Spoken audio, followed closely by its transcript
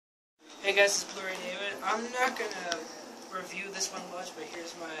Hey guys, it's Blu-rayDave. I'm not gonna review this one much, but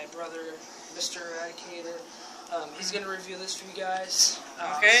here's my brother, Mr. Eradicator. He's gonna review this for you guys.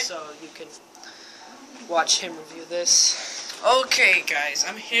 Okay. So you can watch him review this. Okay, guys,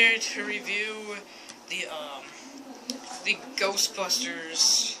 I'm here to review the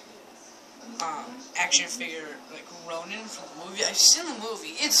Ghostbusters action figure, like Ronin from the movie. I've seen the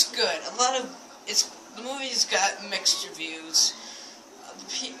movie. It's good. The movie's got mixed reviews.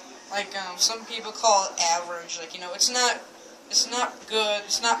 Some people call it average. It's not good.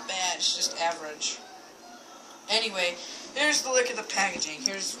 It's not bad. It's just average. Anyway, here's the look at the packaging.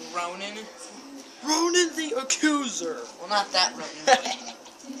 Here's Ronin. Ronin the Accuser. Well, not that Ronin.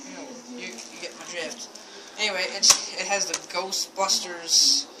 you get my drift. Anyway, it has the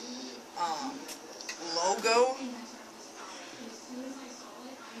Ghostbusters logo,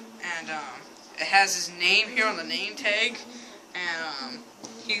 and it has his name here on the name tag, and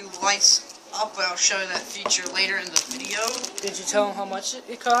he lights up. I'll show you that feature later in the video. Did you tell him how much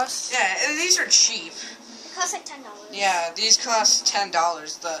it costs? Yeah, and these are cheap. It costs like $10. Yeah, these cost $10.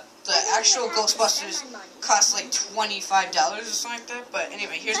 The actual Ghostbusters cost like $25 or something like that. But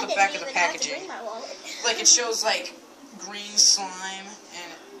anyway, here's the back of the packaging. Like, it shows like green slime,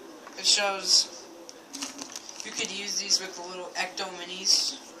 and it shows you could use these with the little Ecto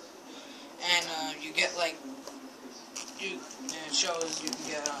Minis, and you get like and it shows you can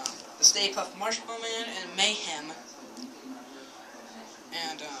get the Stay Puft Marshmallow Man and Mayhem.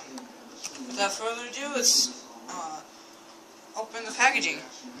 And without further ado, let's open the packaging.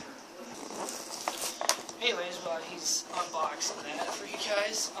 Anyways, while he's unboxing that for you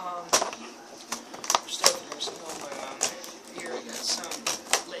guys, just opening some of here we got some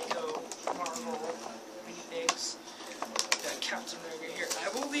Lego Marvel minifigs. Got Captain America here. I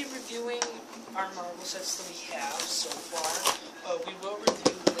will be reviewing our Marvel sets that we have so far. We will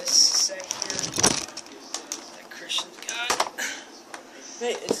review this set here that Christian's got.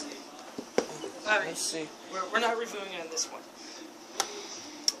 Hey, let's see. We're not reviewing on this one.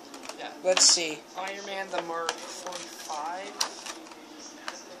 Yeah. Let's see. Iron Man, the Mark 45.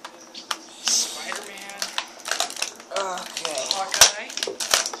 Spider-Man. Okay. Hawkeye.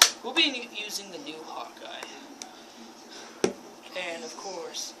 We'll be using the new Hawkeye. And of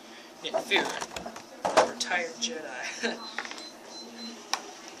course, Nick Fury, retired Jedi.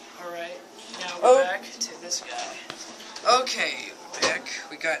 Alright, now we're back to this guy. Okay, back.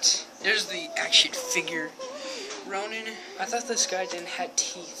 There's the action figure. Ronin. I thought this guy didn't have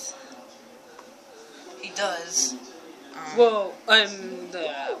teeth. He does. Well, like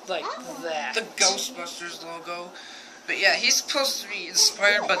that. The Ghostbusters logo. But yeah, he's supposed to be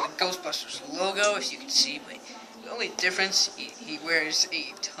inspired by the Ghostbusters logo, if you can see, but the only difference, he wears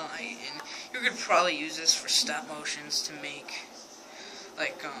a tie, and you could probably use this for stop motions to make,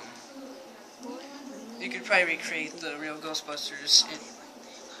 like, you could probably recreate the real Ghostbusters in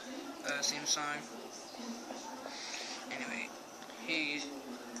theme song. Anyway,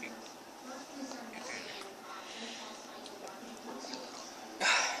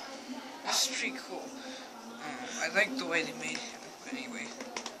 this is pretty cool. I like the way they made him. Anyway,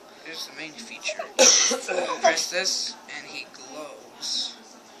 here's the main feature. Press this, and he glows.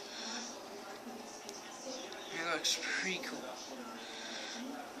 It looks pretty cool.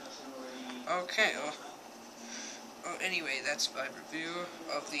 Okay, well, anyway, that's my review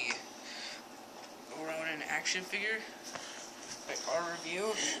of the Ronin action figure. Like our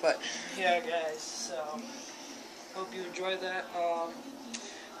review, but yeah, guys. So hope you enjoyed that.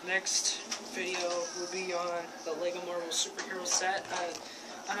 Next video will be on the Lego Marvel superhero set.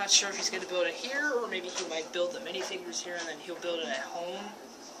 I'm not sure if he's going to build it here, or maybe he might build the minifigures here and then he'll build it at home.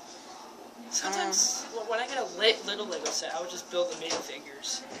 Sometimes, when I get a little Lego set, I would just build the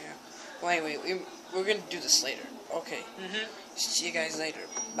minifigures. Yeah. Well, anyway, we're going to do this later. Okay. See you guys later.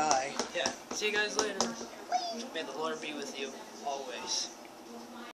 Bye. Yeah. See you guys later. May the Lord be with you always.